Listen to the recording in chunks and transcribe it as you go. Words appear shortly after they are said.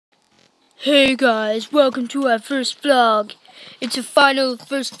Hey guys, welcome to our first vlog. It's a final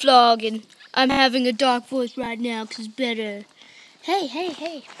first vlog and I'm having a dark voice right now because it's better.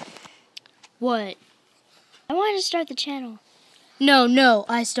 Hey. What? I wanted to start the channel. No,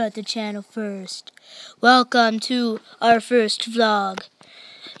 I start the channel first. Welcome to our first vlog.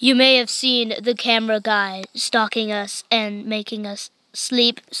 You may have seen the camera guy stalking us and making us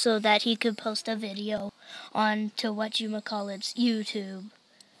sleep so that he could post a video onto whatchamacallit's YouTube.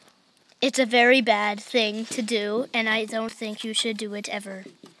 It's a very bad thing to do, and I don't think you should do it ever.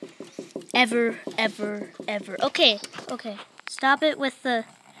 Ever. Okay. Stop it with the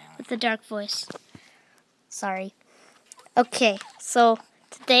dark voice. Sorry. Okay, so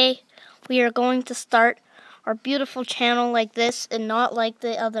today we are going to start our beautiful channel like this and not like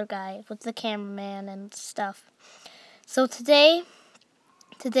the other guy with the cameraman and stuff. So today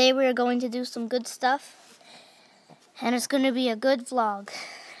we are going to do some good stuff, and it's going to be a good vlog.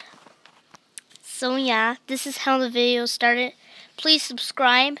 So yeah, this is how the video started. Please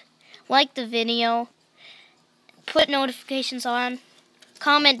subscribe, like the video, put notifications on,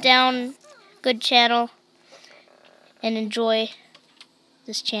 comment down, good channel, and enjoy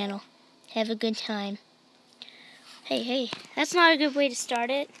this channel. Have a good time. Hey, that's not a good way to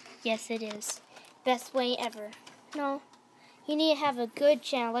start it. Yes, it is. Best way ever. No, you need to have a good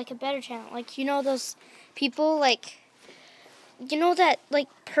channel, like a better channel. Like, you know those people, like, you know that, like,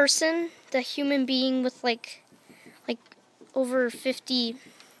 person, the human being with, like over 50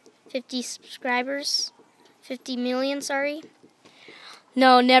 subscribers? 50 million, sorry?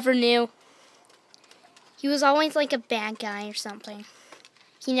 No, never knew. He was always, like, a bad guy or something.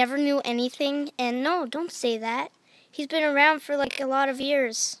 He never knew anything, and no, don't say that. He's been around for, like, a lot of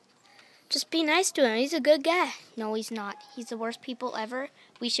years. Just be nice to him. He's a good guy. No, he's not. He's the worst people ever.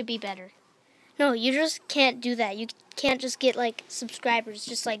 We should be better. No, you just can't do that. You can't just get, like, subscribers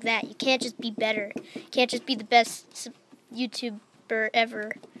just like that. You can't just be better. You can't just be the best YouTuber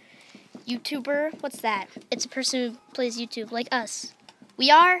ever. YouTuber? What's that? It's a person who plays YouTube, like us.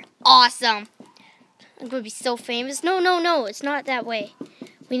 We are awesome. I'm going to be so famous. No. It's not that way.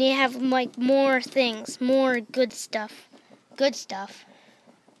 We need to have, like, more things. More good stuff. Good stuff.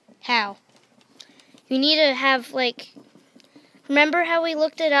 How? You need to have, like... Remember how we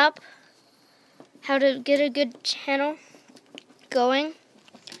looked it up? How to get a good channel going?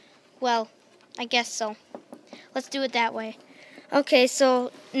 Well, I guess so. Let's do it that way. Okay,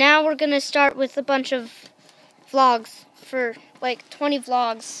 so now we're going to start with a bunch of vlogs for like 20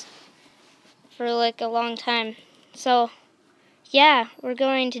 vlogs for like a long time. So, yeah, we're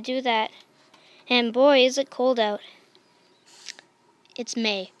going to do that. And boy, is it cold out. It's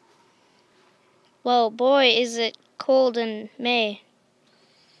May. Well, boy, is it cold in May.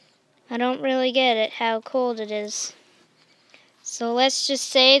 I don't really get it, how cold it is. So let's just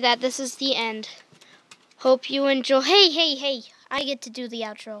say that this is the end. Hope you enjoy. Hey, I get to do the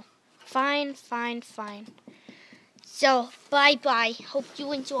outro. Fine. So, bye. Hope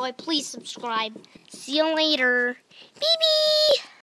you enjoy. Please subscribe. See you later. Bye.